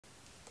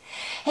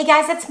Hey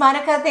guys, it's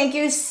Monika. Thank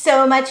you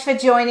so much for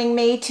joining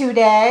me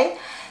today.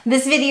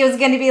 This video is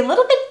going to be a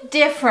little bit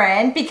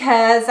different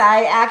because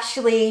I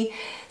actually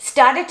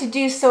started to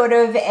do sort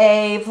of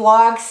a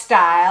vlog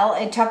style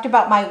and talked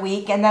about my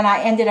week, and then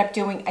I ended up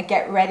doing a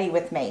get ready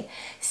with me.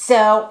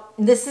 So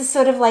this is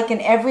sort of like an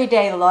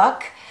everyday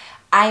look.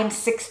 I am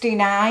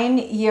 69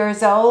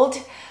 years old.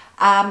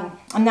 I'm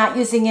not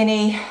using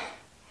any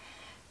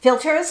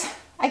filters,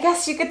 I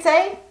guess you could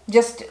say,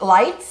 just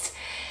lights.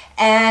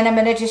 And I'm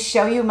gonna just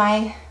show you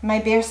my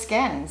bare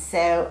skin.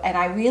 And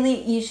I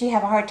really usually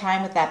have a hard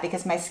time with that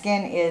because my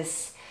skin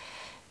is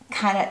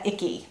kind of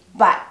icky.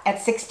 But at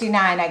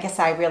 69, I guess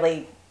I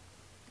really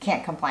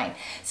can't complain.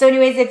 So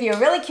anyways, if you're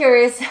really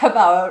curious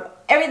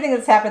about everything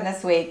that's happened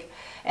this week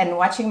and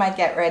watching my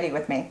get ready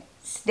with me,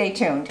 stay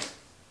tuned.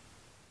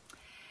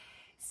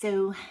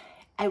 So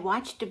I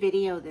watched a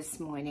video this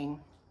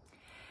morning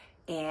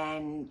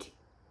and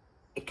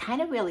it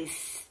kind of really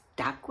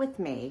stuck with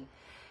me.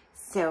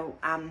 So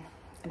I'm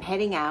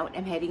heading out.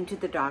 I'm heading to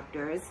the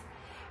doctor's,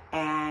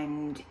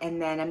 and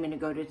then I'm going to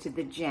go to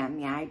the gym.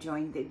 Yeah, I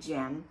joined the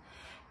gym,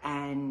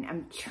 and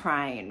I'm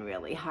trying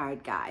really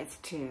hard, guys,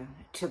 to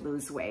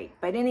lose weight.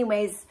 But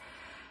anyways,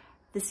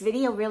 this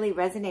video really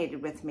resonated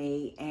with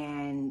me,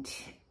 and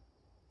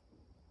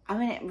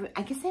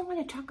I guess I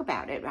want to talk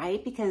about it,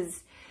 right?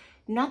 Because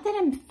not that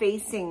I'm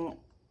facing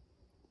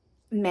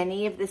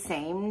many of the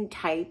same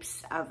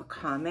types of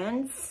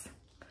comments,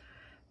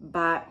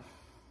 but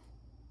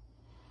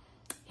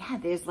yeah,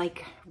 there's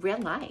like real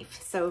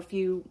life. So if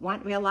you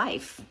want real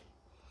life,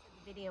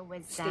 the video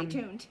was stay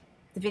tuned.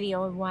 The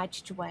video I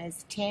watched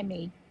was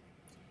Tammy,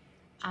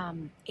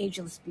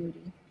 Ageless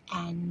Beauty,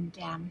 and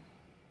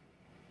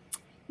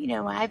you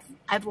know,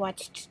 I've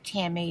watched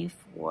Tammy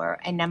for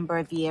a number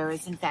of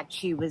years. In fact,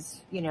 she was,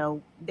 you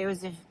know, there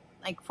was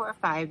like 4 or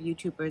 5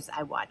 YouTubers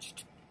I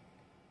watched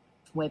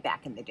way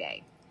back in the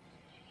day,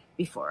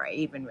 before I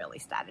even really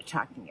started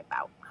talking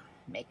about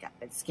makeup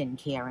and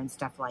skincare and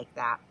stuff like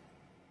that.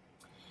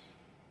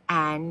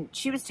 And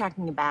she was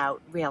talking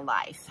about real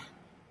life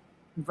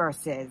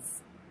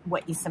versus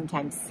what you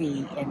sometimes see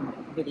in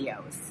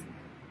videos,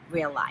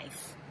 real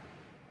life,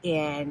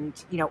 and,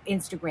 you know,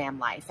 Instagram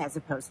life as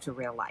opposed to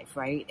real life,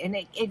 right? And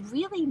it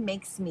really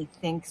makes me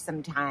think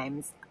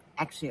sometimes,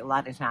 actually a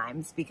lot of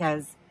times,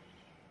 because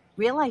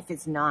real life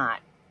is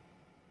not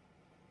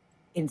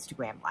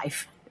Instagram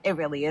life. It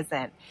really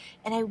isn't.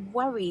 And I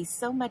worry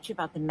so much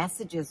about the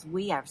messages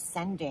we are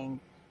sending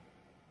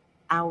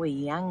our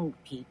young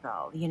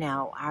people, you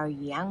know, our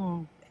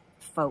young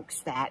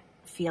folks that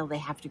feel they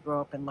have to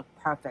grow up and look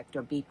perfect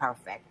or be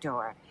perfect,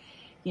 or,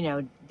 you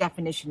know,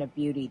 definition of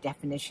beauty,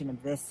 definition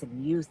of this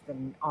and youth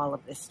and all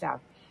of this stuff.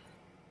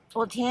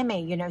 Well,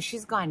 Tammy, you know,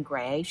 she's gone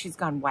gray. She's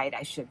gone white,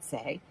 I should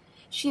say.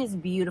 She has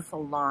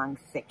beautiful, long,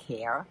 thick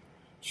hair.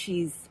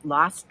 She's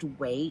lost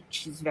weight.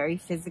 She's very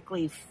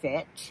physically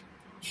fit.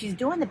 She's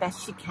doing the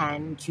best she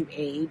can to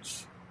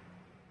age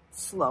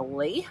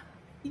slowly,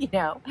 you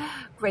know,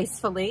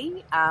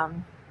 gracefully,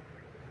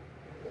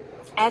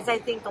 as I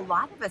think a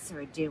lot of us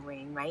are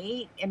doing,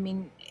 right? I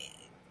mean,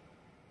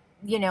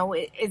 you know,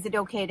 is it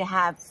okay to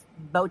have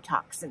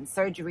Botox and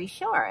surgery?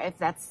 Sure, if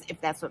that's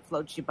what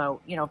floats your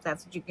boat, you know, if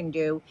that's what you can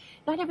do.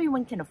 Not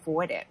everyone can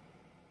afford it.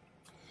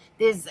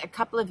 There's a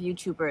couple of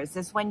YouTubers.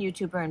 There's one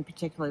YouTuber in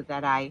particular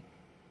that I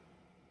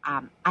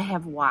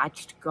have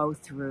watched go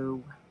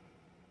through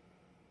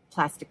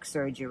plastic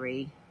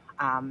surgery.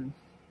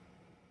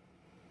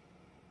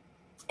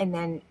 And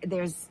then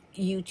there's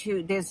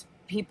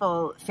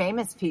people,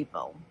 famous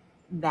people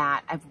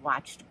that I've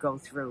watched go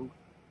through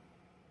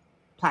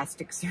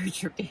plastic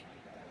surgery.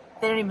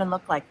 They don't even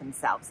look like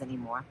themselves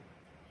anymore.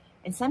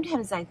 And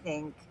sometimes I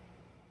think,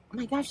 oh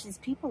my gosh, these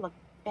people look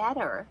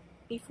better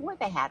before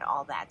they had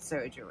all that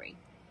surgery.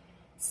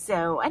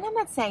 So, and I'm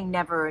not saying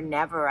never,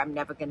 never, I'm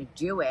never going to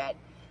do it.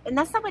 And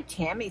that's not what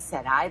Tammy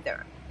said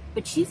either.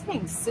 But she's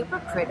being super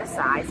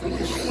criticized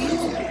because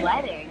she's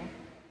letting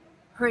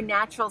her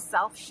natural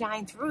self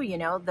shine through, you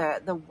know,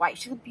 the white.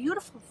 She has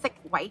beautiful, thick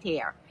white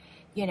hair.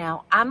 You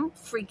know, I'm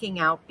freaking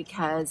out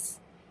because,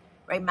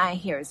 right, my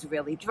hair is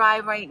really dry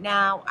right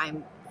now.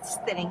 I'm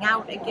thinning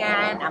out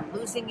again. I'm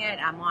losing it.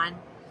 I'm on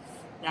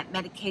that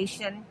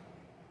medication.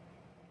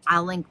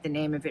 I'll link the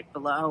name of it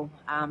below,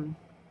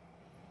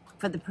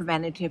 for the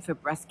preventative for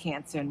breast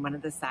cancer. And one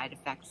of the side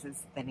effects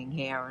is thinning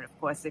hair. And of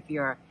course, if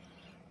you're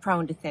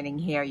prone to thinning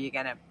hair, you're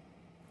going to,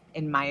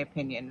 in my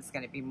opinion, it's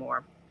going to be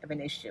more of an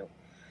issue.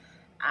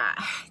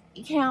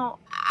 You know,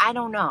 I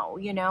don't know,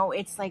 you know,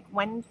 it's like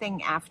one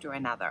thing after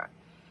another.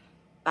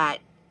 But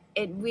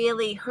it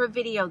really, her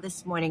video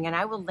this morning, and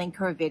I will link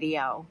her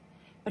video,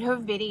 but her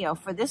video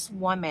for this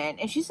woman,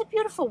 and she's a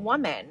beautiful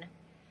woman,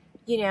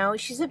 you know,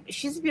 she's a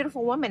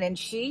beautiful woman, and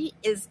she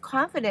is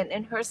confident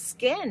in her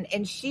skin,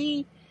 and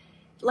she,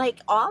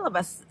 like all of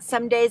us,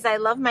 some days I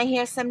love my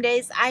hair, some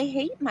days I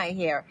hate my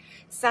hair,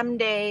 some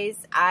days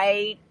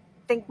I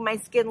think my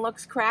skin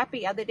looks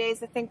crappy, other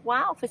days I think,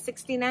 wow, for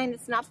 69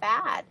 it's not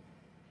bad.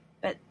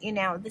 But, you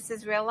know, this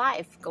is real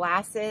life.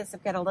 Glasses,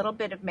 I've got a little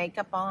bit of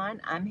makeup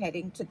on. I'm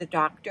heading to the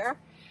doctor.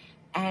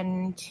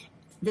 And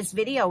this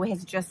video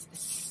has just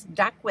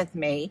stuck with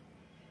me.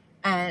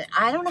 And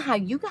I don't know how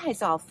you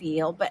guys all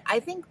feel, but I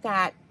think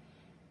that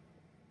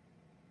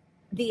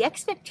the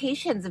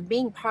expectations of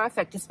being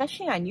perfect,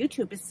 especially on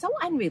YouTube, is so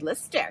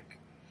unrealistic.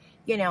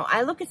 You know,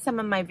 I look at some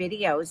of my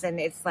videos and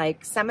it's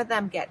like some of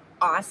them get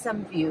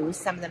awesome views,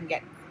 some of them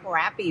get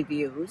crappy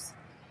views.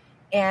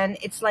 And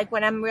it's like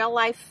when I'm real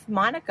life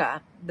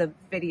Monika, the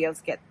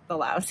videos get the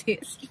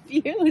lousiest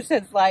views.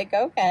 It's like,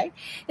 okay.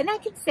 And I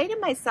can say to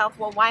myself,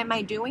 well, why am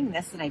I doing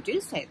this? And I do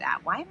say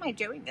that. Why am I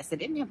doing this? I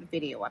didn't have a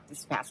video up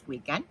this past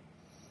weekend.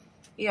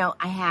 You know,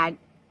 I had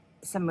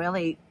some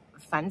really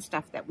fun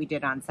stuff that we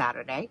did on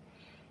Saturday.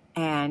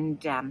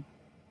 And I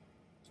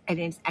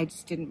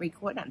just didn't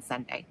record on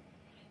Sunday.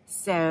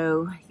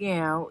 So, you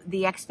know,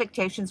 the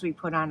expectations we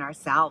put on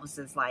ourselves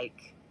is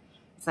like,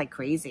 it's like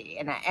crazy.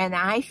 And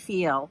I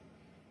feel,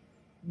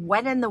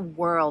 what in the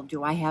world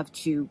do I have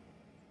to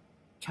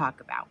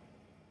talk about,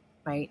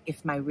 right?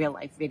 If my real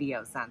life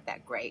videos aren't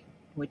that great,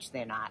 which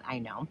they're not, I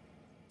know.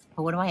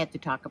 But what do I have to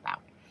talk about?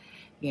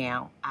 You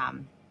know,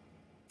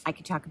 I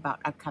could talk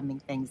about upcoming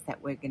things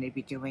that we're going to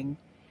be doing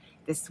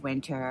this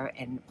winter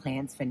and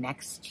plans for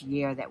next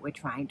year that we're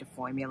trying to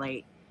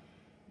formulate.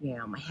 You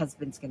know, my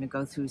husband's going to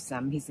go through he's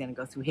going to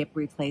go through hip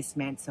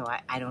replacement. So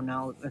I don't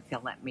know if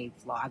he'll let me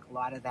vlog a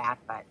lot of that,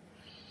 but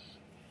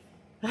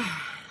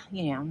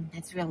you know,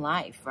 that's real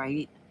life,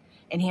 right?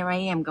 And here I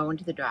am going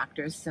to the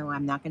doctors, so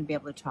I'm not going to be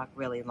able to talk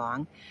really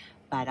long,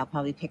 but I'll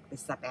probably pick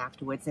this up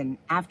afterwards. And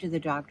after the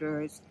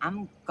doctors,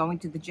 I'm going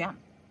to the gym.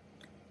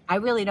 I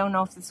really don't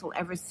know if this will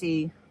ever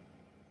see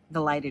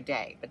the light of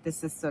day, but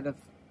this is sort of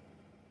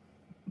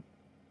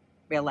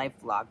real life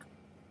vlog.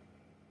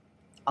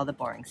 All the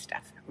boring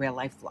stuff, real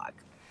life vlog.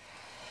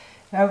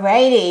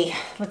 Alrighty,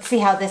 let's see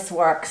how this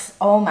works.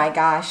 Oh my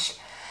gosh.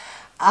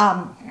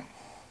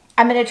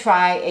 I'm going to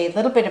try a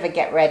little bit of a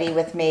get ready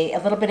with me, a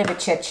little bit of a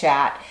chit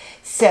chat.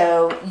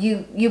 So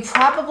you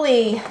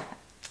probably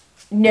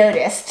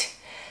noticed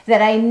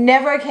that I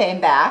never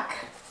came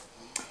back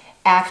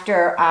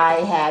after I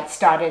had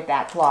started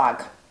that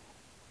vlog.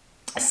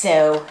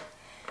 So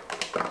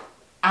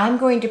I'm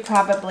going to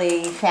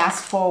probably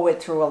fast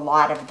forward through a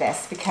lot of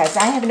this because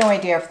I have no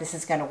idea if this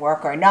is going to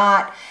work or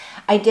not.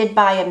 I did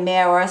buy a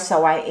mirror,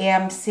 so I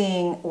am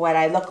seeing what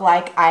I look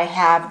like. I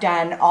have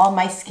done all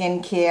my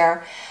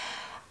skincare.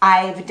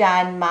 I've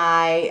done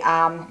my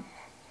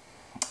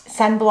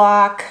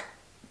sunblock.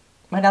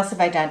 What else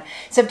have I done?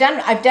 So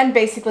I've done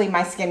basically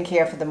my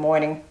skincare for the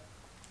morning,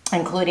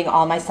 including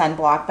all my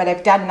sunblock, but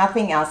I've done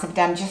nothing else. I've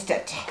done just a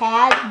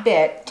tad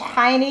bit,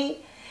 tiny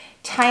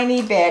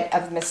bit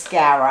of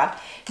mascara.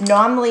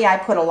 Normally I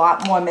put a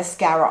lot more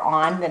mascara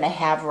on than I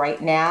have right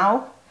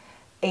now,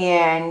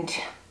 but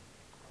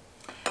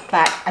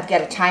I've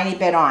got a tiny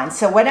bit on.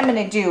 So what I'm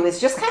going to do is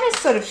just kind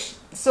of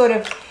sort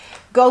of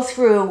go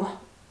through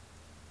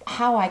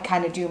how I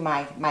kind of do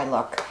my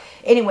look.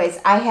 Anyways,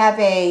 I have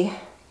a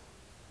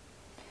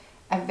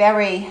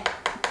very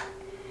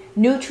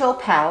neutral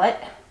palette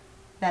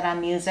that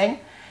I'm using,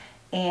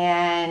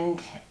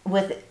 and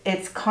with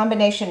its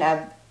combination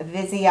of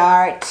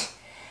Viseart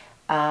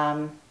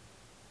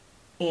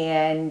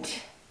and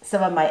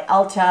some of my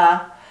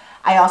Ulta.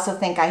 I also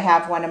think I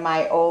have one of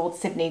my old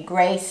Sydney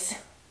Grace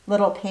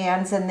little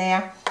pans in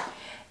there.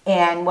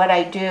 And what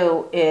I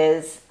do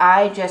is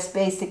I just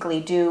basically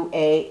do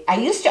I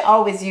used to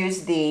always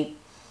use the,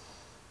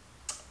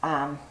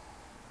 oh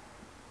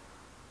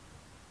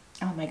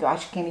my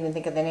gosh, I can't even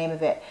think of the name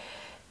of it.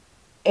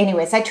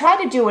 Anyways, I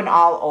try to do an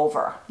all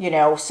over, you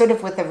know, sort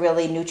of with a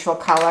really neutral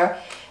color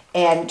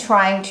and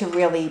trying to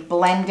really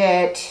blend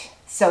it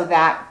so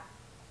that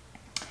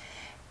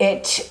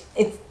it's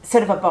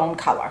sort of a bone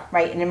color,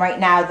 right? And right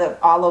now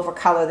the all over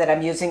color that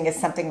I'm using is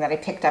something that I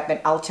picked up in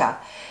Ulta.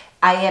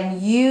 I am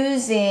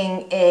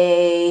using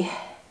a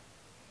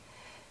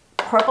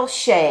purple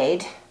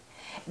shade.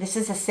 This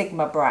is a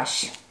Sigma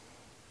brush.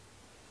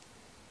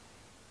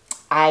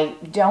 I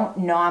don't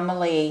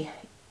normally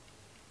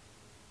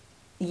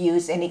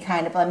use any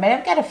kind of, I mean,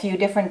 I've got a few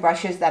different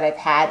brushes that I've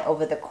had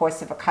over the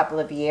course of a couple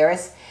of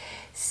years.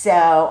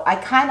 So I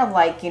kind of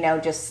like, you know,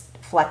 just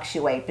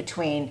fluctuate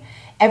between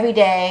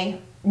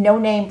everyday,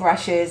 no-name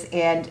brushes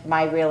and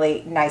my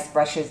really nice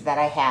brushes that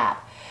I have.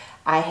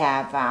 I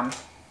have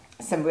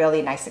some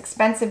really nice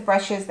expensive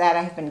brushes that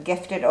I have been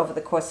gifted over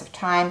the course of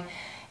time,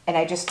 and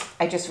I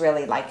just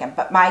really like them.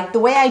 But the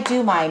way I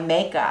do my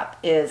makeup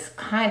is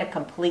kind of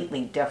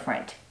completely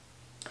different.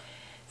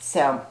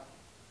 So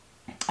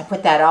I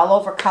put that all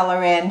over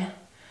color in,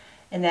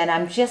 and then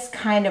I'm just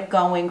kind of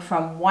going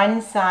from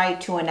one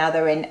side to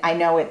another, and I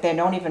know they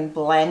don't even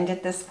blend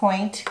at this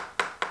point,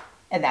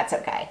 and that's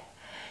okay.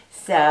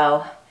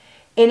 So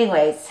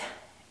anyways,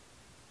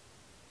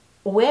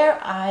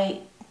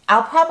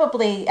 I'll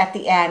probably at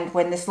the end,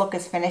 when this look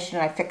is finished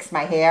and I fix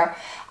my hair,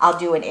 I'll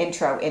do an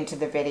intro into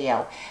the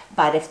video.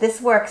 But if this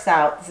works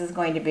out, this is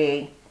going to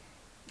be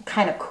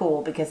kind of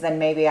cool, because then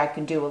maybe I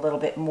can do a little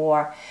bit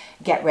more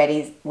get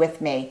ready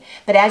with me.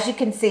 But as you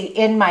can see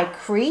in my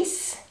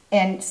crease,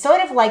 and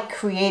sort of like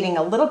creating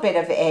a little bit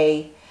of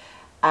a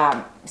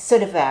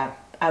sort of a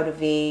outer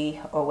V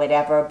or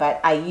whatever, but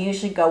I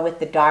usually go with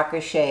the darker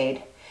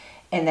shade,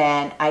 and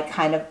then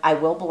I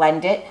will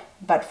blend it,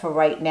 but for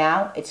right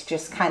now, it's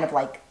just kind of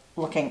like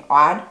looking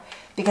odd,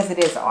 because it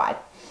is odd.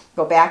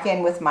 Go back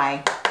in with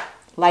my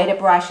lighter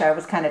brush. I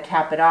always kind of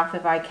tap it off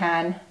if I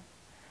can,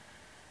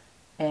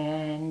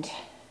 and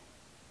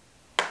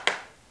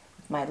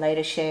with my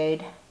lighter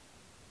shade,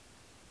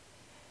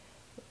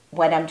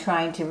 what I'm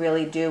trying to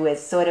really do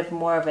is sort of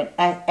more of an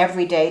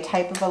everyday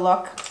type of a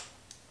look.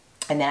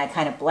 And then I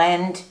kind of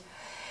blend.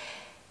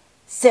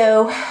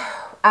 So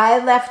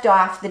I left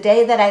off, the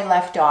day that I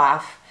left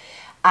off,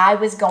 I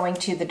was going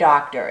to the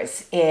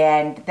doctor's.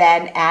 And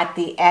then at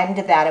the end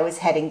of that, I was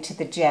heading to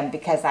the gym,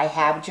 because I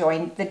have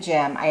joined the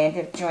gym. I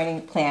ended up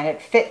joining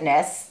Planet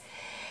Fitness.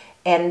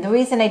 And the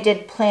reason I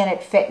did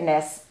Planet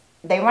Fitness,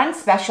 they run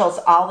specials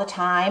all the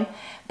time.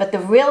 But the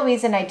real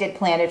reason I did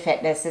Planet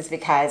Fitness is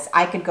because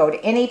I could go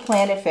to any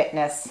Planet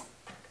Fitness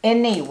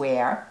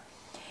anywhere.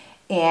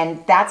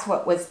 And that's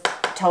what was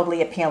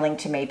totally appealing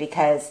to me,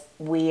 because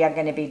we are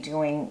going to be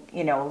doing,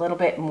 you know, a little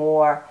bit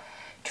more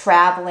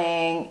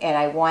traveling, and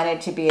I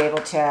wanted to be able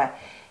to,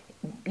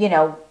 you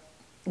know,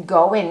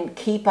 go and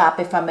keep up.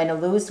 If I'm going to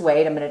lose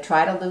weight, I'm going to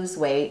try to lose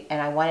weight,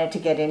 and I wanted to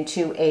get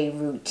into a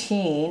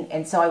routine,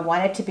 and so I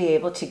wanted to be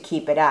able to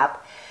keep it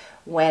up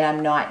when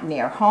I'm not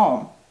near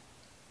home.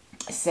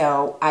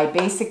 So I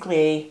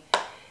basically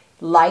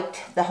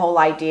liked the whole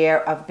idea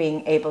of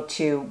being able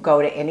to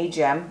go to any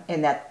gym,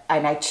 and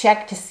I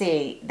checked to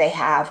see they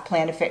have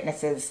Planet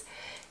Fitnesses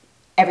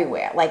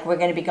everywhere. Like, we're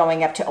going to be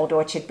going up to Old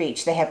Orchard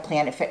Beach. They have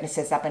Planet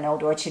Fitnesses up in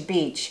Old Orchard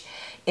Beach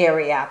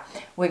area.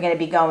 We're going to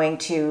be going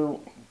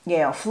to, you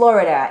know,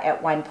 Florida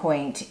at one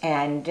point,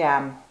 and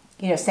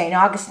you know, St.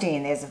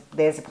 Augustine.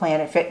 There's a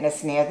Planet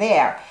Fitness near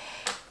there,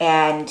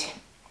 and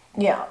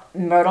you know,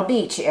 Myrtle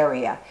Beach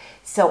area.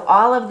 So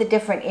all of the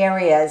different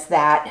areas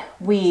that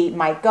we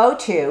might go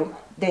to,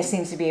 there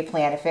seems to be a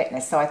Planet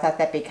Fitness. So I thought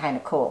that'd be kind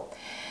of cool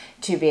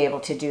to be able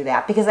to do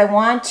that, because I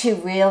want to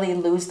really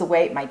lose the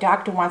weight. My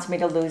doctor wants me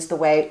to lose the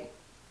weight.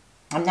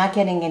 I'm not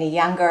getting any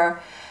younger.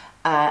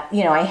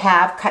 You know, I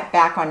have cut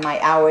back on my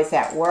hours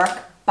at work,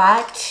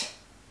 but,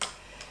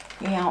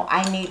 you know,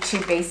 I need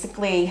to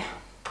basically,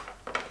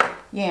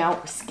 you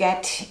know,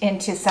 get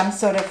into some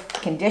sort of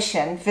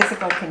condition,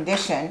 physical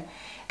condition,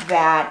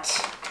 that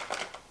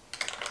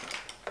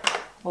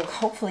will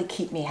hopefully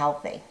keep me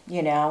healthy,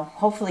 you know,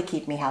 hopefully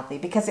keep me healthy,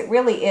 because it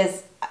really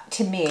is,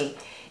 to me,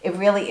 it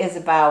really is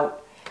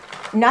about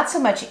not so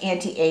much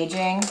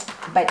anti-aging,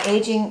 but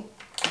aging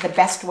the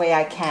best way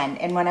I can.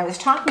 And when I was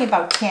talking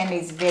about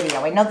Tammy's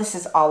video, I know this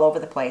is all over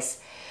the place,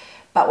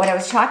 but when I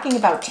was talking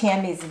about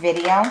Tammy's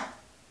video,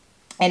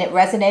 and it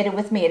resonated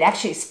with me, it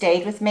actually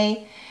stayed with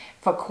me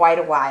for quite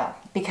a while,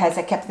 because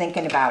I kept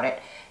thinking about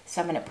it.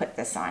 So I'm going to put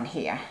this on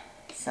here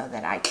so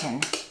that I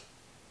can,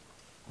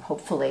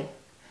 hopefully,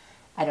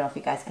 I don't know if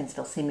you guys can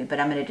still see me, but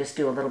I'm going to just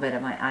do a little bit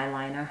of my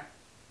eyeliner.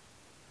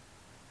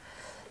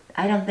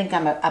 I don't think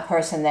I'm a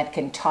person that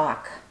can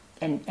talk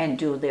and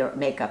do their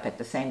makeup at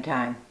the same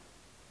time.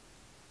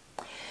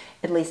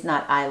 At least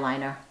not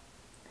eyeliner.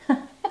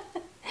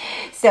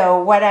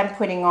 So what I'm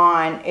putting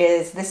on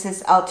is, this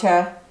is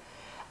Ulta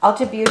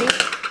Beauty.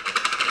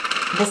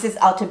 This is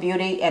Ulta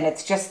Beauty, and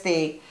it's just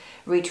the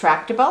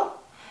retractable.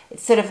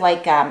 It's sort of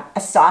like a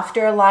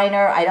softer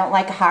liner. I don't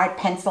like a hard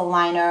pencil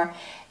liner.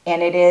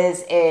 And it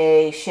is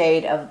a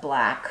shade of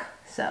black.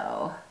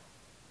 So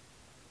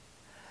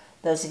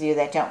those of you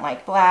that don't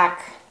like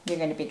black, you're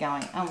going to be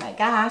going, oh my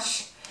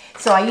gosh.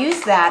 So I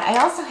use that. I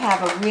also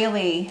have a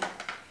really,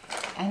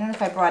 I don't know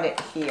if I brought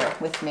it here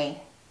with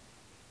me.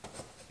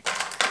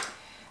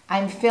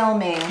 I'm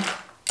filming,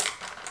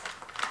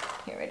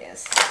 here it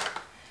is.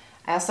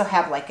 I also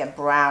have like a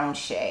brown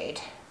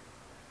shade,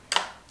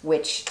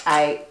 which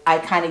I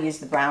kind of use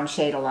the brown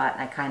shade a lot.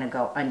 I kind of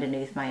go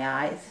underneath my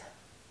eyes.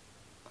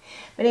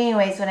 But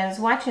anyways, when I was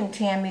watching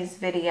Tammy's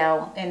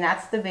video, and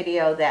that's the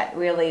video that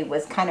really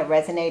was kind of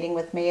resonating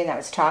with me, and I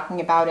was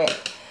talking about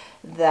it,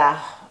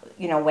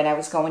 you know, when I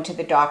was going to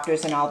the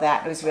doctors and all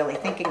that, I was really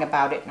thinking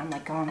about it, and I'm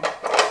like, oh,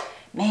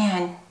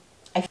 man,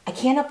 I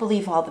cannot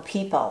believe all the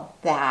people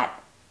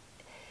that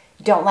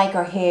don't like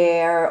her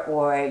hair,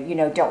 or, you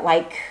know, don't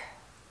like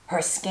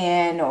her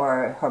skin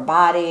or her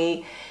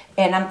body.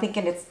 And I'm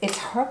thinking it's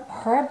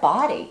her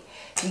body.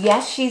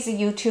 Yes, she's a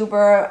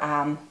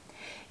YouTuber.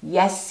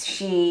 Yes,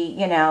 she,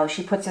 you know,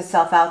 she puts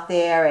herself out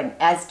there, and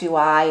as do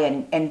I,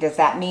 and does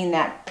that mean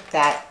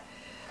that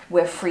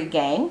we're free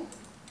game?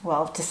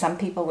 Well, to some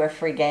people we're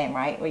free game,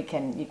 right? You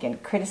can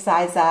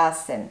criticize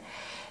us, and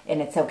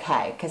it's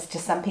okay, because to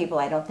some people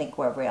I don't think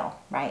we're real,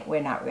 right?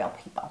 We're not real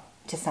people,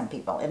 to some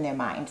people, in their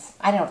minds.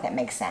 I don't know if that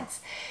makes sense.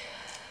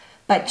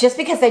 But just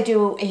because I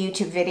do a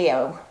YouTube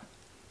video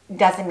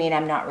doesn't mean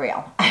I'm not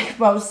real. I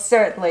most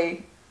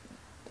certainly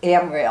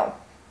am real.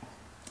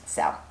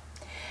 So,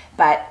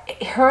 but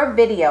her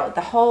video,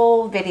 the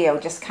whole video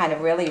just kind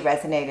of really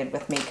resonated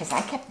with me, because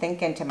I kept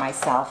thinking to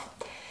myself,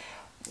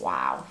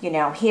 wow, you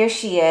know, here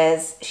she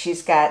is.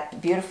 She's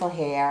got beautiful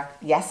hair.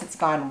 Yes, it's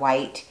gone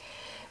white,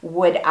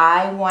 Would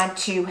I want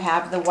to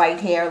have the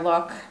white hair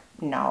look?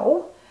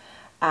 No.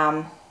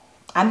 I'm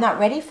not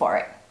ready for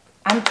it.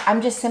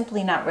 I'm just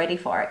simply not ready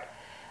for it.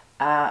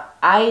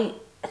 I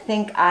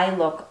think I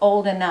look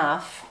old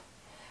enough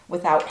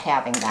without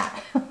having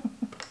that,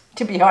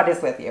 to be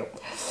honest with you.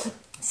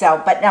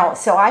 So, but no,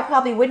 so I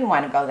probably wouldn't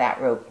want to go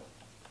that route.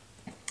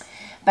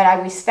 But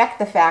I respect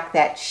the fact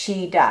that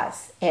she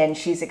does, and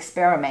she's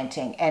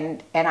experimenting,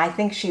 and I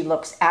think she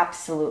looks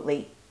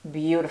absolutely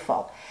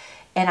beautiful.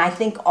 And I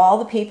think all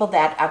the people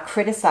that are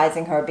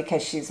criticizing her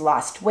because she's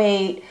lost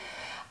weight,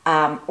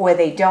 or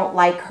they don't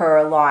like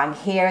her long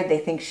hair, they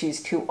think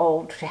she's too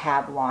old to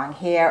have long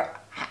hair,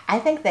 I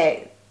think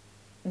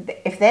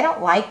if they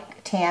don't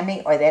like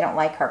Tammy or they don't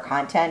like her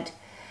content,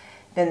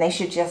 then they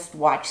should just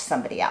watch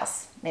somebody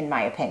else, in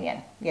my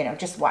opinion. You know,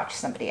 just watch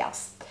somebody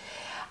else.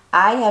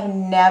 I have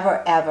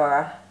never,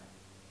 ever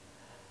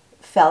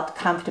felt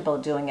comfortable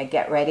doing a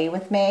get ready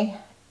with me,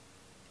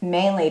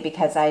 mainly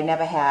because I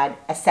never had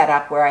a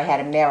setup where I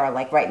had a mirror.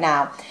 Like right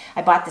now,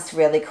 I bought this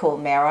really cool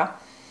mirror,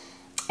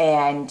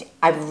 and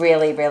I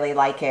really, really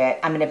like it.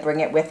 I'm going to bring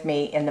it with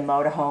me in the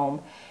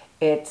motorhome.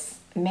 It's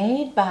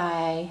made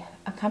by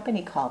a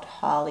company called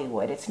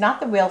Hollywood. It's not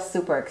the real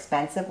super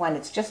expensive one.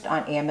 It's just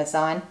on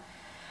Amazon.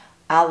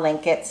 I'll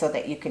link it so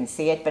that you can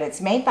see it, but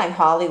it's made by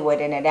Hollywood,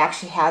 and it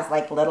actually has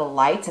like little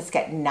lights. It's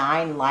got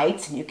 9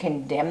 lights, and you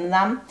can dim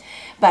them.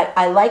 But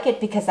I like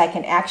it because I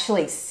can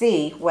actually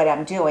see what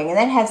I'm doing. And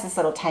then it has this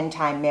little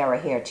 10-time mirror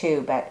here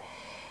too, but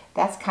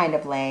that's kind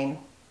of lame.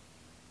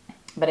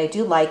 But I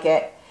do like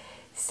it.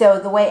 So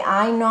the way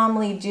I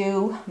normally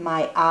do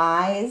my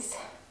eyes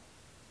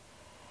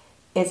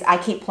is I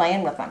keep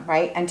playing with them,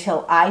 right?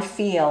 Until I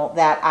feel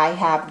that I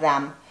have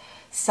them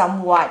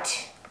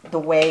somewhat the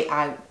way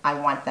I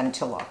want them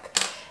to look.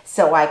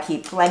 So I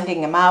keep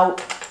blending them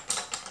out.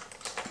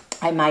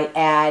 I might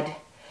add,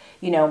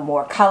 you know,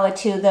 more color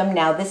to them.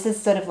 Now this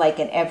is sort of like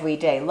an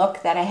everyday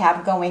look that I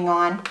have going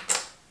on.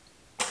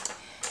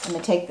 I'm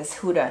gonna take this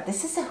Huda.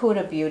 This is a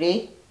Huda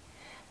Beauty.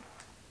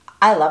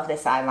 I love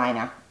this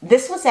eyeliner.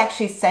 This was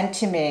actually sent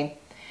to me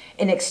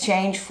in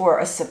exchange for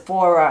a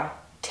Sephora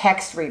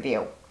text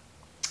review.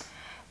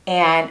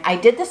 And I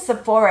did the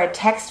Sephora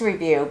text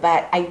review,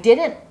 but I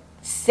didn't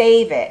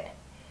save it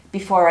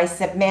before I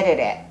submitted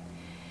it.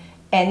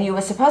 And you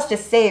were supposed to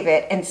save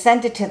it and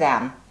send it to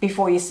them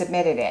before you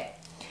submitted it.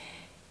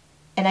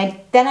 And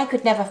then I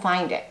could never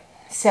find it.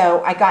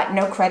 So I got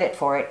no credit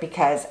for it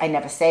because I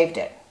never saved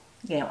it,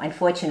 you know,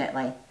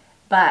 unfortunately.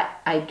 But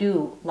I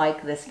do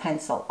like this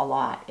pencil a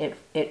lot.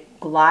 It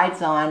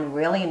glides on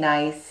really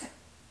nice.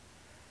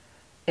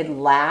 It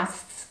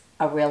lasts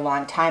a real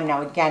long time.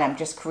 Now again, I'm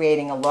just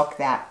creating a look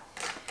that,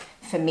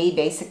 for me,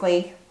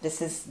 basically,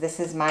 this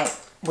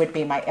would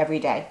be my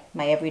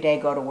everyday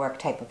go to work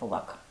type of a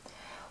look,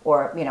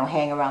 or you know,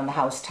 hang around the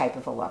house type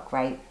of a look,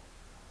 right?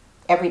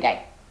 Every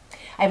day.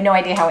 I have no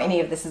idea how any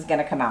of this is going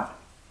to come out,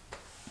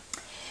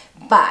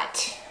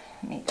 but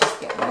let me just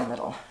get my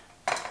little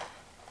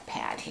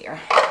pad here.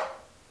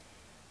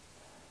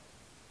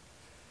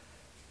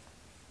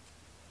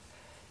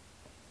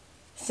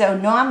 So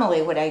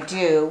normally what I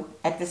do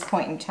at this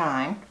point in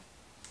time,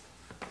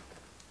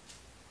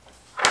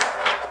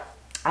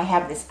 I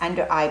have this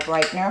under eye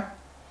brightener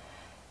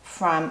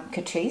from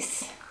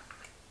Catrice.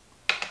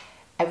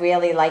 I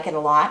really like it a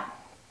lot.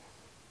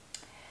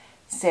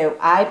 So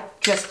I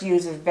just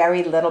use a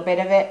very little bit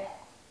of it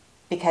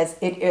because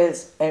it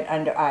is an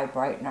under eye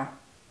brightener.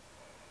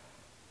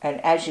 And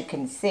as you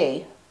can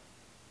see,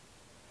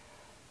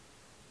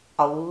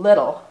 a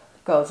little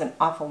goes an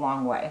awful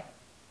long way.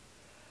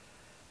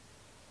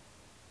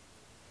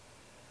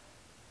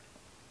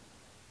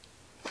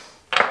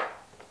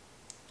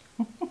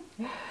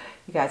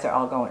 You guys are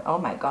all going, oh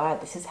my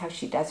God, this is how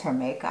she does her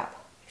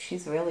makeup.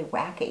 She's really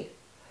wacky.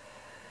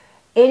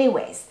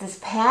 Anyways, this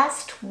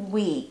past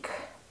week,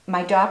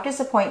 my doctor's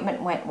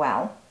appointment went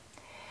well.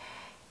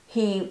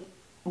 He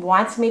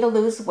wants me to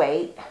lose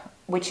weight,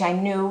 which I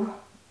knew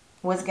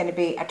was going to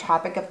be a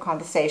topic of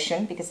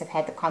conversation because I've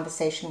had the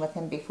conversation with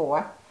him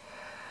before.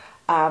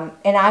 And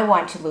I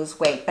want to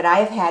lose weight, but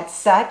I've had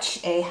such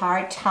a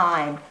hard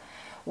time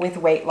with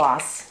weight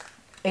loss.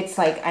 It's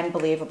like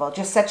unbelievable.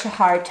 Just such a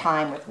hard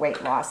time with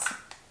weight loss.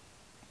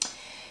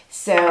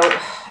 So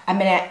I'm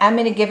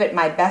gonna give it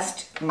my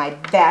best.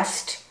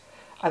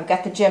 I've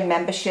got the gym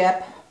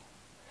membership.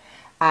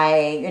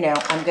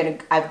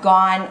 I've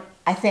gone,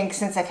 I think,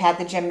 since I've had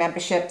the gym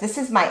membership. This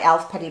is my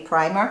e.l.f. Putty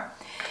Primer.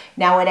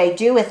 Now what I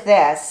do with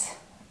this,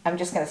 I'm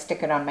just gonna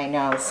stick it on my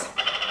nose.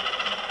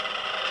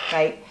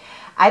 Right?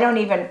 I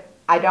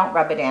don't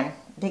rub it in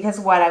because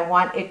what I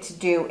want it to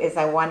do is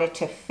I want it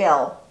to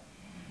fill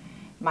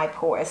my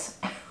pores.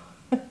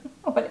 I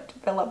want it to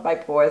fill up my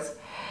pores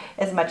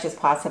as much as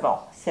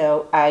possible.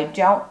 So I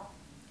don't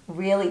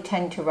really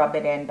tend to rub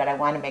it in, but I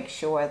want to make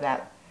sure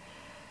that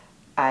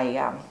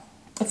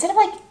it's sort of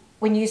like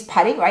when you use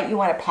putty, right? You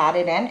want to pat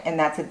it in, and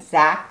that's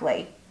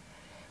exactly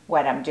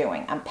what I'm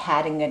doing. I'm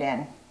patting it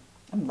in.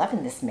 I'm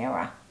loving this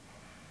mirror.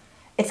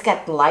 It's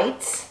got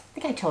lights. I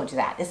think I told you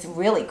that. It's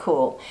really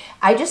cool.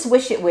 I just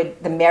wish it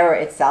would, the mirror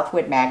itself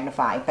would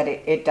magnify, but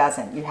it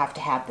doesn't. You have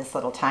to have this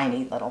little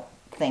tiny little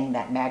thing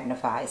that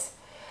magnifies.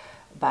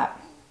 But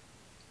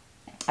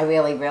I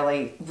really,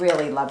 really,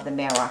 really love the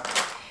mirror.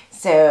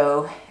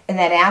 So, and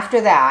then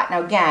after that,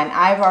 now again,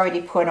 I've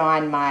already put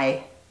on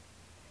my,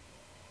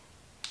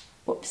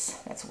 whoops,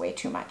 that's way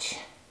too much.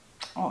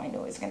 Oh, I knew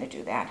I was going to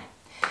do that.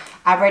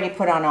 I've already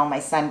put on all my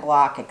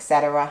sunblock,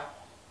 etc.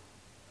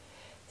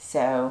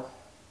 So,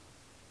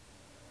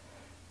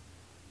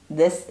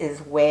 this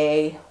is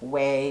way,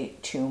 way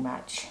too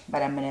much,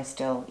 but I'm going to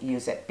still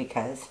use it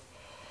because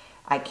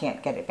I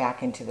can't get it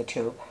back into the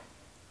tube.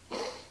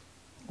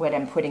 What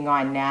I'm putting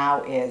on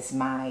now is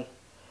my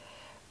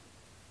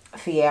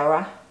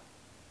Fiera.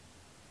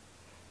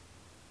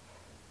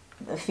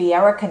 The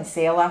Fiera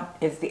concealer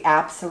is the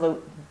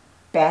absolute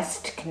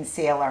best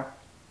concealer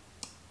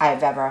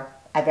I've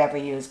ever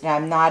used. Now,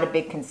 I'm not a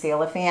big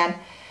concealer fan,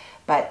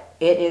 but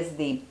it is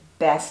the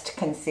best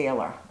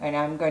concealer. And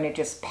I'm going to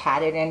just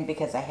pat it in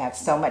because I have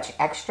so much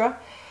extra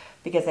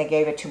because I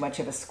gave it too much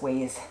of a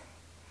squeeze.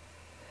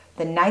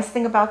 The nice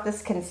thing about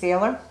this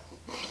concealer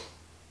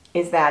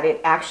is that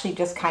it actually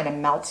just kind of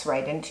melts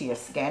right into your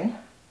skin,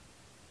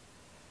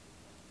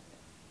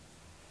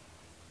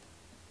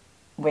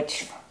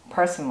 which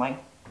personally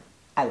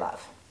I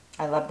love.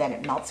 I love that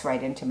it melts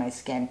right into my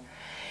skin.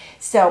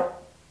 So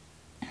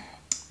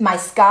my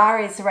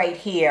scar is right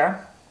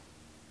here.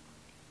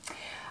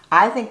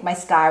 I think my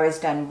scar has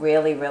done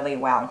really, really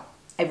well.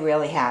 It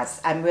really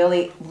has. I'm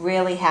really,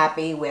 really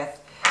happy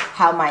with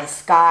how my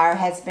scar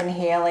has been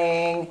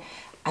healing.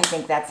 I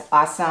think that's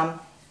awesome.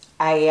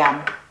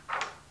 I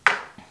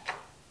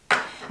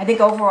think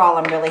overall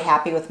I'm really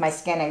happy with my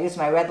skin. I used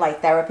my red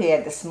light therapy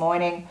this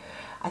morning.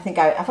 I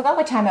forgot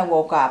what time I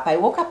woke up. I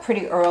woke up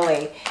pretty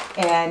early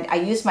and I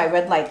used my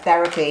red light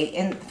therapy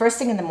first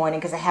thing in the morning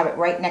because I have it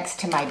right next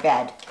to my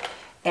bed.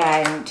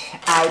 And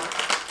I'm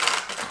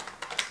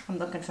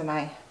looking for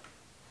my,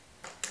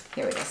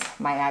 here it is,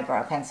 my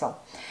eyebrow pencil.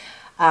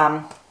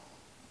 I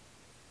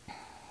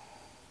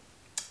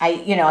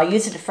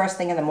use it the first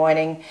thing in the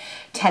morning,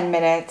 10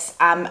 minutes.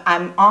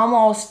 I'm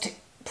almost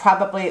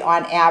probably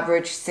on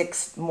average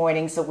 6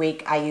 mornings a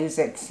week. I use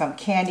it some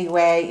Candy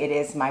Way. It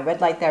is my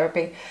red light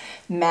therapy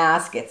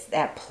mask. It's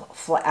that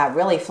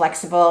really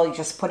flexible. You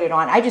just put it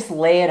on. I just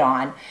lay it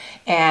on,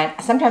 and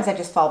sometimes I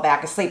just fall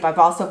back asleep. I've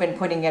also been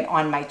putting it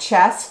on my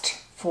chest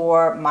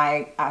for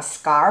my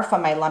scar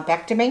from my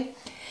lumpectomy,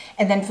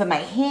 and then for my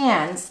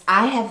hands,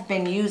 I have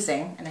been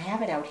using, and I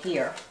have it out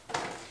here.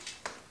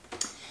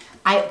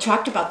 I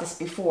talked about this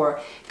before.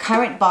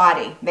 Current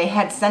Body. They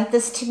had sent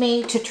this to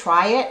me to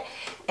try it,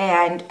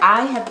 and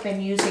I have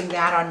been using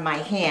that on my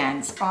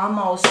hands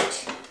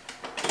almost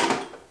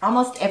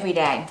every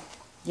day,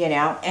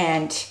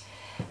 and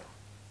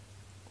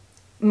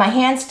my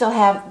hands still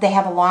have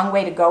a long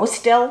way to go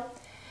still,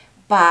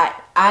 but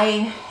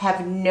I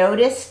have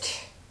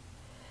noticed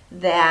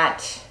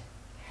that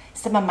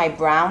some of my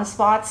brown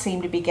spots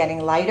seem to be getting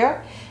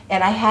lighter,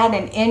 and I had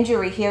an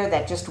injury here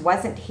that just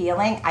wasn't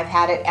healing. I've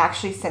had it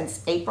actually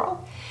since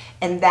April,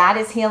 and that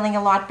is healing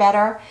a lot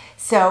better.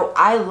 So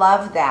I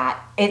love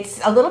that.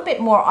 It's a little bit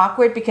more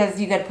awkward because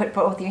you got to put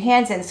both your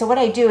hands in. So what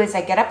I do is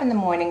I get up in the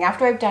morning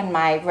after I've done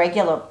my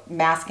regular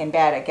mask in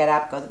bed. I get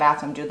up, go to the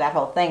bathroom, do that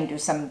whole thing, do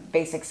some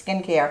basic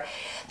skincare.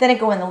 Then I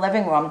go in the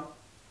living room,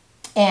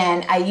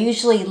 and I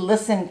usually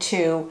listen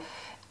to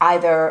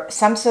either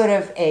some sort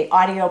of a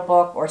audio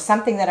book or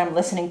something that I'm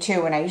listening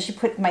to, and I usually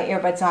put my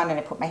earbuds on and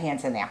I put my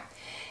hands in there.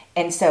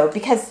 And so,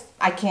 because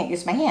I can't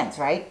use my hands,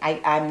 right?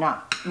 I'm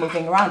not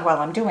moving around while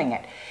I'm doing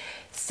it.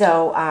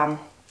 So,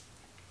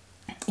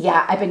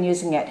 yeah, I've been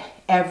using it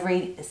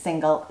every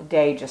single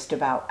day just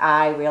about.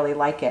 I really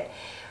like it.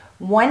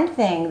 One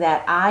thing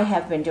that I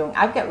have been doing,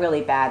 I've got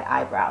really bad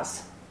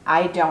eyebrows.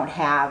 I don't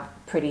have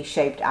pretty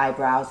shaped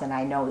eyebrows, and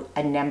I know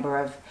a number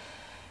of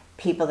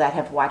people that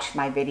have watched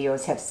my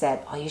videos have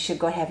said, oh, you should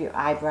go have your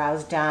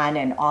eyebrows done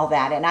and all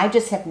that. And I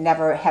just have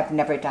never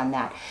done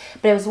that.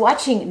 But I was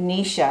watching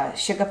Nisha,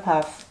 Sugar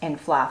Puff and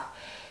Fluff,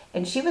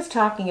 and she was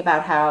talking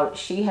about how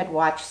she had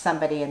watched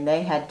somebody and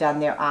they had done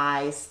their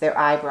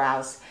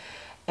eyebrows.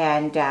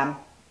 And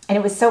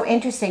it was so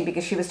interesting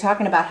because she was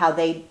talking about how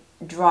they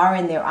draw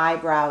in their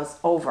eyebrows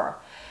over.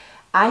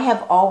 I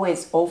have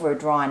always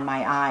overdrawn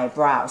my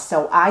eyebrows.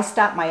 So I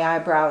stop my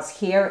eyebrows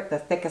here, the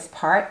thickest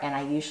part, and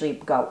I usually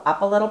go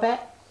up a little bit.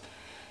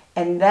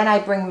 And then I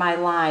bring my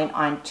line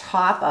on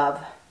top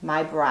of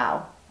my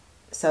brow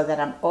so that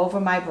I'm over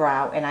my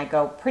brow, and I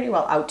go pretty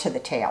well out to the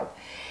tail.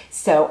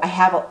 So I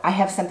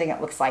have something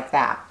that looks like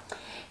that.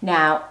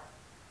 Now,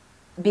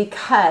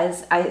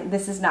 because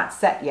this is not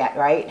set yet,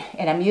 right?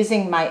 And I'm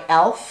using my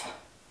e.l.f.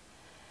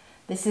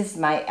 This is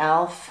my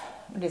e.l.f.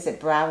 What is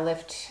it? Brow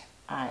Lift.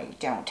 I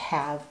don't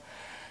have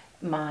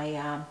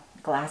my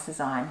glasses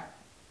on.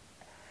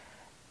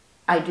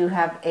 I do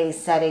have a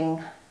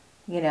setting,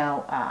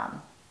 I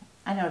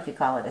don't know if you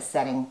call it a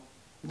setting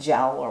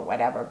gel or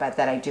whatever, but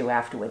that I do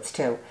afterwards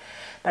too.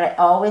 But I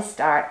always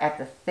start at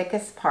the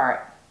thickest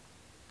part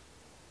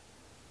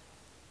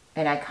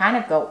and I kind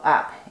of go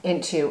up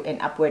into an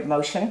upward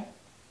motion,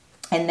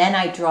 and then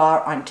I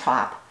draw on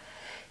top.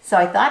 So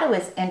I thought it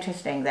was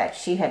interesting that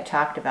she had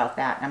talked about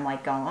that, and I'm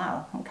like going,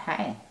 wow,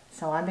 okay.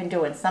 So I've been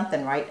doing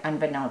something right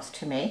unbeknownst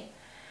to me.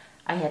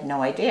 I had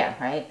no idea,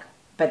 right?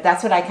 But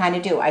that's what I kind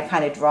of do. I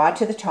kind of draw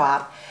to the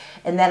top,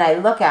 and then I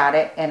look at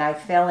it and I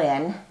fill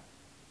in.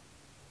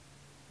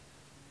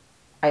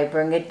 I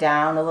bring it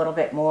down a little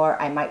bit more.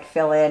 I might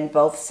fill in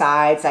both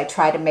sides. I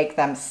try to make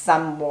them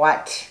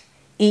somewhat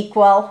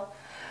equal.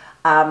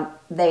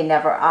 They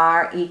never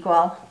are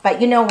equal. But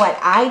you know what?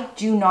 I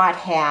do not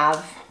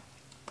have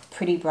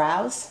pretty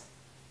brows.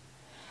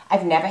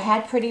 I've never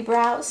had pretty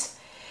brows,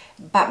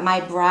 but my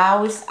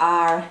brows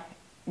are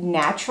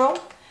natural.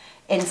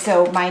 And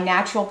so my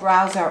natural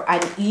brows are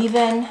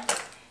uneven.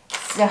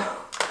 So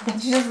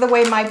that's just the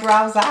way my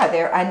brows are.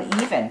 They're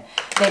uneven.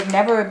 They've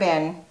never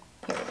been,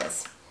 here it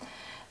is.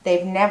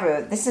 They've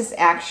never, this is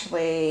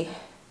actually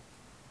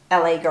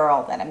LA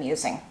Girl that I'm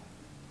using.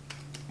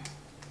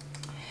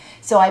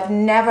 So I've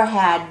never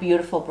had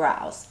beautiful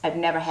brows. I've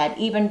never had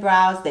even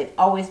brows. They've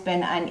always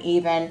been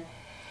uneven.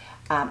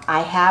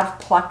 I have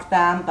plucked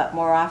them, but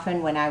more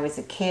often when I was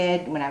a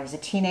kid, when I was a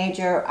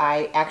teenager,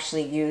 I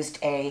actually used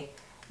a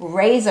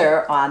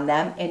razor on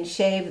them and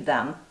shaved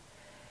them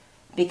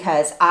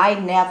because I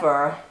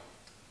never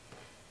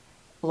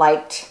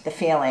liked the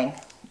feeling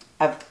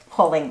of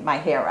pulling my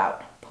hair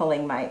out,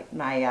 pulling my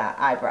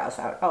eyebrows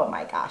out. Oh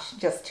my gosh,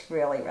 just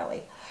really,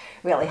 really,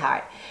 really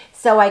hard.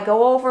 So I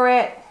go over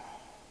it.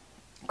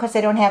 Of course,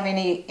 I don't have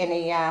any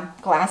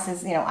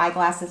glasses,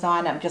 eyeglasses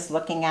on. I'm just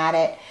looking at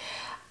it.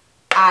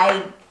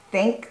 I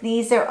think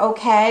these are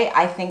okay.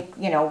 I think,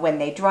 when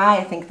they dry,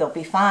 I think they'll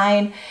be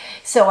fine.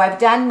 So I've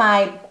done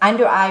my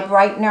under eye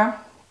brightener.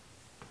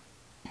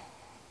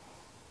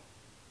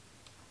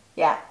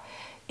 Yeah.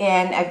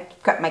 And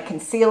I've got my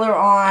concealer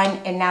on.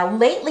 And now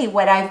lately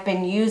what I've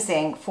been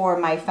using for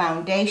my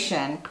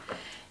foundation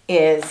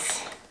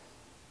is,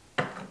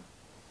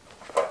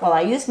 well,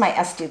 I use my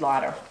Estee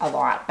Lauder a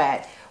lot,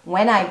 but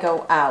when I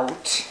go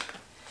out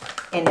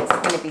and it's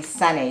going to be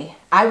sunny,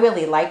 I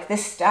really like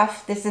this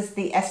stuff. This is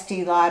the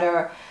Estee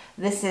Lauder.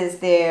 This is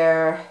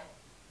their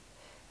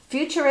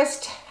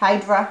Futurist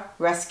Hydra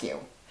Rescue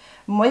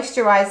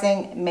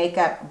Moisturizing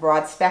Makeup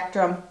Broad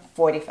Spectrum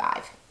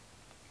 45.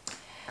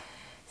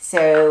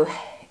 So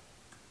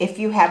if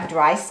you have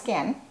dry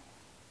skin,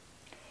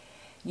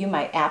 you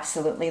might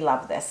absolutely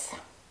love this.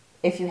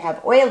 If you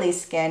have oily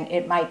skin,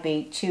 it might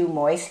be too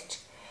moist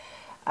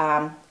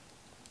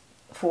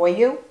for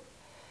you,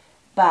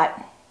 but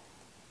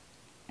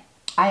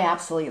I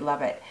absolutely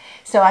love it.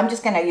 So I'm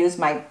just going to use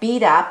my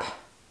beat up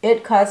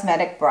It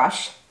Cosmetic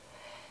brush,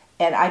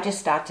 and I just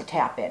start to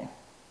tap in.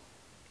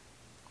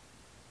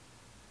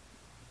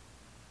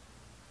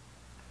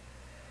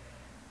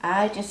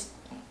 I just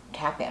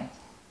tap in.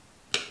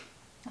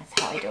 That's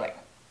how I do it.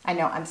 I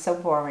know, I'm so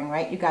boring,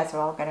 right? You guys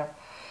are all going to,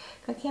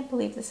 I can't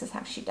believe this is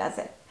how she does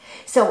it.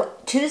 So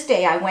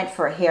Tuesday I went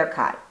for a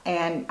haircut,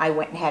 and I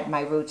went and had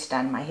my roots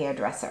done, my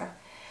hairdresser.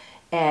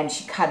 And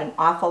she cut an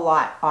awful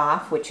lot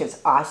off, which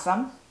is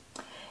awesome.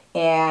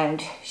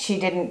 And we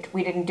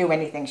didn't do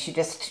anything. She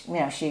just,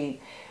 she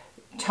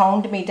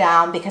toned me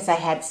down because I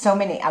had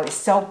I was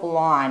so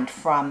blonde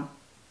from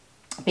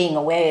being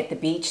away at the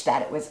beach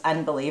that it was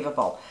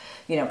unbelievable.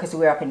 Because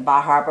we were up in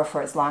Bar Harbor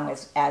for as long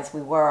as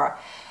we were.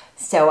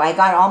 So I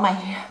got all my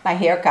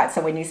haircut.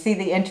 So when you see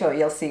the intro,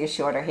 you'll see a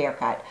shorter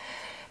haircut.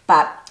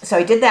 So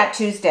I did that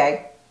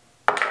Tuesday.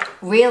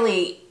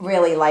 Really,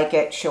 really like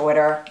it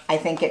shorter. I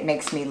think it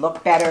makes me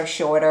look better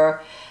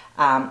shorter.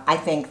 I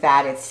think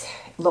that it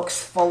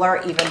looks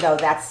fuller, even though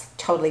that's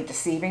totally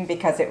deceiving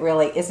because it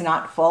really is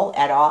not full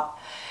at all.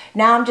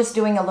 Now I'm just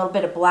doing a little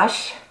bit of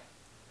blush.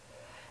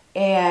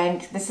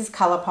 And this is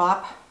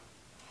ColourPop.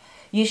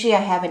 Usually I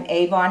have an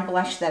Avon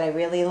blush that I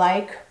really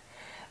like.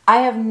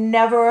 I have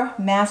never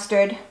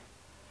mastered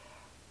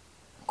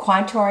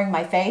contouring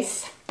my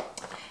face.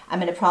 I'm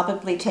going to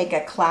probably take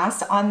a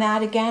class on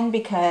that again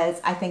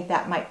because I think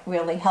that might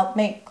really help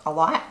me a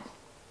lot.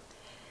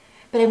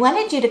 But I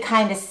wanted you to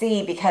kind of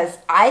see because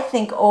I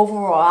think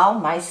overall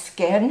my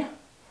skin,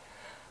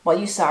 well,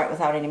 you saw it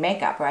without any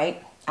makeup,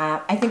 right?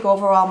 I think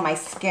overall my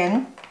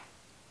skin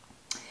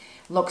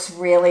looks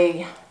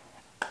really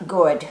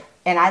good.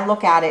 And I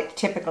look at it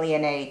typically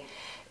in a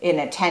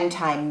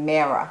 10-time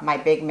mirror. My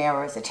big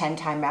mirror is a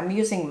 10-time. I'm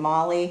using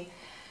Mally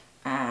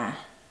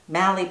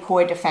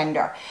Pore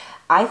Defender.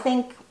 I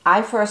think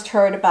I first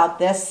heard about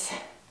this,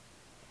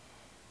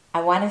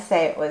 I want to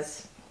say it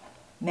was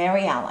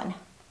Mary Ellen,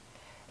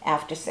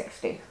 After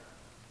 60.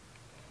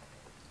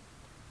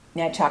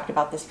 And I talked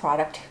about this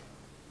product.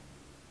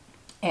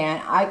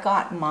 And I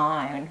got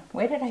mine.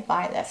 Where did I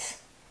buy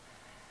this?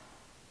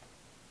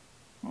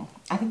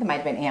 I think it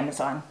might have been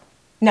Amazon.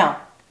 No,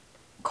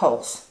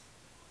 Kohl's.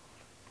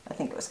 I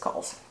think it was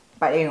Kohl's.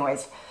 But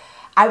anyways,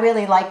 I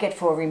really like it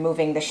for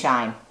removing the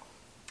shine.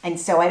 And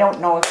so I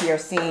don't know if you're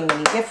seeing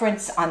any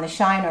difference on the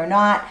shine or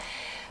not,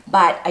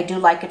 but I do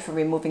like it for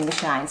removing the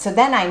shine. So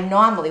then I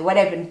normally, what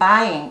I've been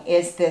buying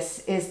is the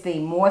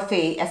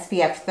Morphe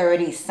SPF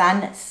 30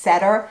 Sun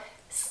Setter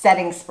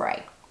Setting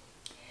Spray.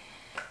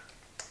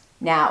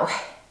 Now,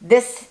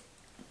 this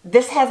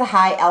has a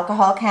high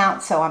alcohol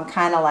count, so I'm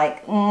kind of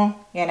like,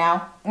 you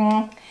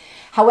know.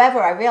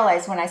 However, I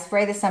realized when I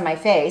spray this on my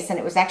face, and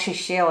it was actually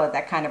Sheila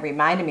that kind of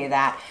reminded me of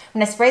that,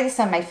 when I spray this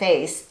on my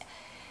face,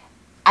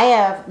 I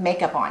have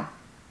makeup on.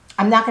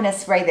 I'm not going to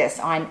spray this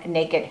on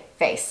naked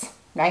face,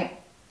 right?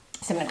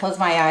 So I'm going to close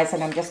my eyes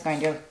and I'm just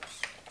going to...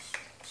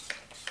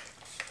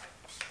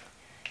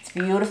 It's a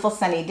beautiful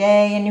sunny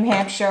day in New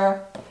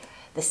Hampshire.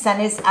 The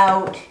sun is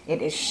out.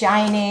 It is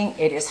shining.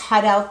 It is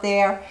hot out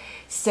there.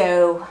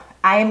 So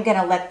I am going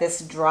to let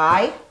this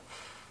dry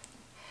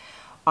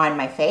on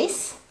my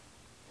face.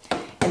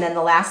 And then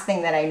the last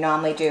thing that I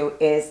normally do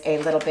is a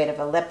little bit of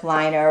a lip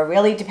liner,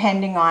 really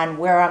depending on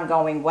where I'm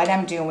going, what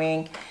I'm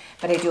doing.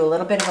 But I do a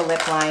little bit of a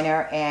lip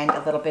liner and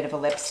a little bit of a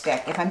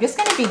lipstick. If I'm just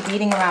going to be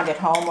beating around at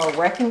home or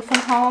working from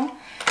home,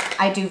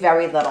 I do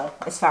very little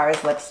as far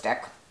as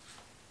lipstick.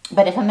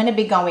 But if I'm going to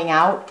be going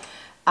out,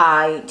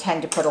 I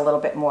tend to put a little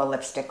bit more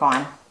lipstick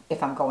on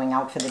if I'm going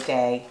out for the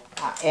day.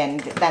 And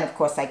then, of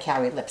course, I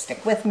carry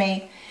lipstick with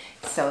me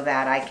so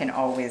that I can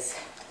always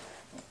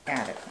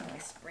add it.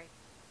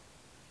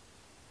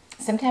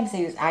 Sometimes I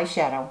use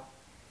eyeshadow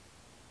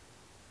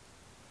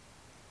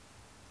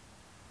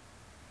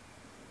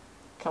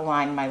to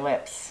line my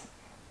lips.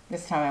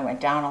 This time I went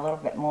down a little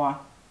bit more.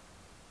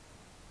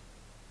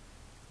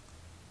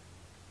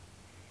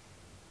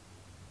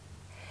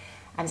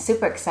 I'm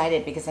super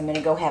excited because I'm going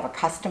to go have a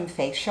custom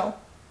facial.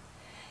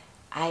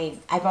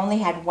 I've only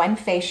had one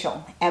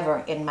facial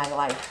ever in my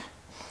life.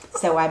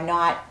 So I'm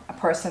not a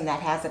person that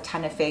has a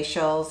ton of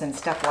facials and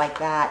stuff like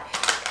that.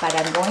 But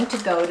I'm going to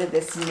go to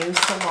this new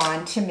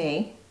salon to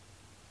me,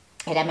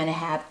 and I'm going to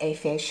have a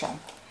facial.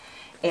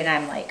 And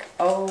I'm like,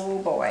 oh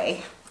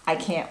boy, I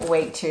can't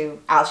wait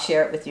to, I'll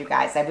share it with you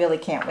guys. I really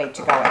can't wait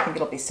to go. I think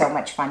it'll be so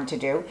much fun to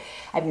do.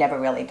 I've never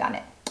really done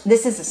it.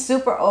 This is a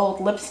super old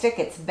lipstick.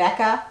 It's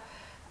Becca.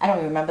 I don't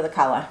even remember the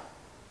color.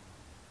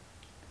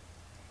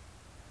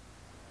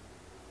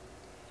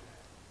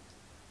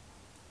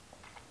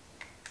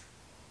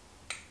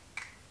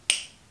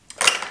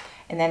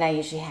 And then I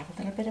usually have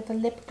a little bit of a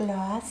lip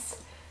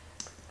gloss.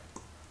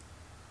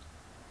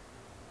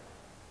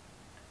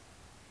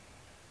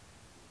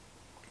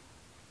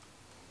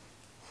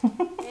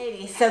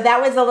 So that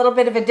was a little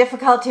bit of a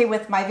difficulty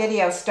with my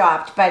video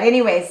stopped. But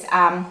anyways,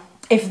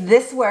 if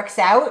this works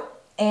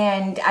out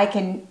and I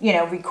can, you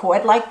know,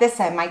 record like this,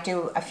 I might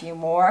do a few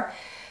more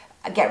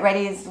get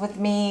readies with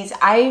me's.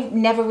 I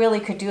never really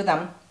could do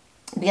them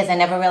because I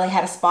never really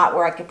had a spot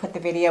where I could put the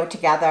video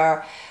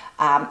together.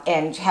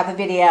 And have a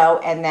video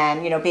and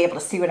then, you know, be able to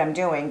see what I'm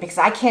doing, because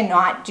I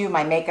cannot do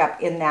my makeup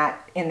in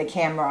the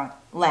camera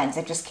lens.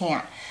 I just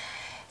can't.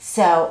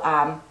 So,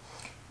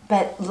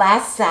 but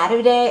last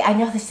Saturday, I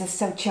know this is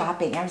so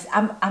choppy.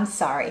 I'm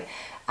sorry.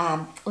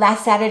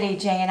 Last Saturday,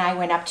 Jay and I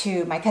went up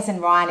to, my cousin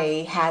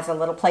Ronnie has a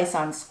little place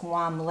on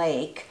Squam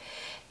Lake,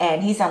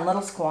 and he's on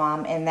Little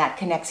Squam, and that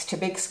connects to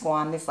Big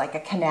Squam. There's like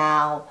a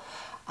canal.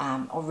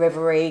 Or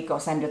rivery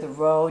goes under the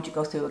road, you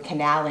go through a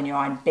canal and you're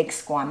on Big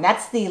Squam.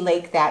 That's the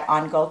lake that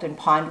On Golden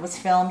Pond was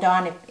filmed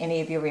on, if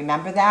any of you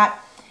remember that.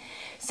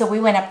 So we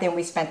went up there and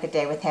we spent the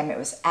day with him. It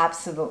was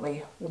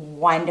absolutely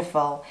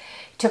wonderful.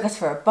 Took us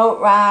for a boat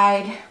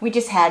ride. We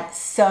just had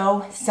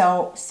so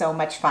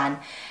much fun.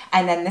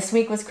 And then this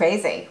week was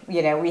crazy.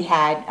 You know, we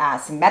had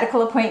some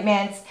medical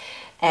appointments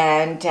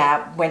and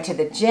went to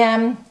the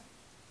gym.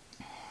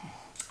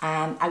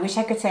 I wish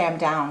I could say I'm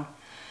down,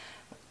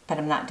 but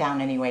I'm not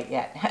down any weight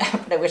yet.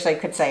 But I wish I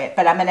could say it,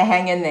 but I'm gonna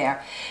hang in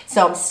there.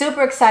 So I'm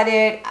super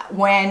excited.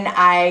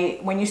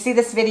 When you see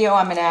this video,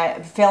 I'm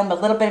gonna film a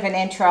little bit of an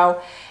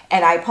intro,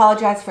 and I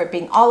apologize for it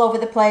being all over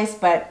the place,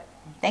 but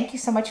thank you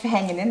so much for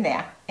hanging in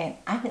there, and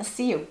I will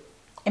see you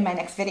in my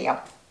next video.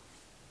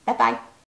 Bye-bye.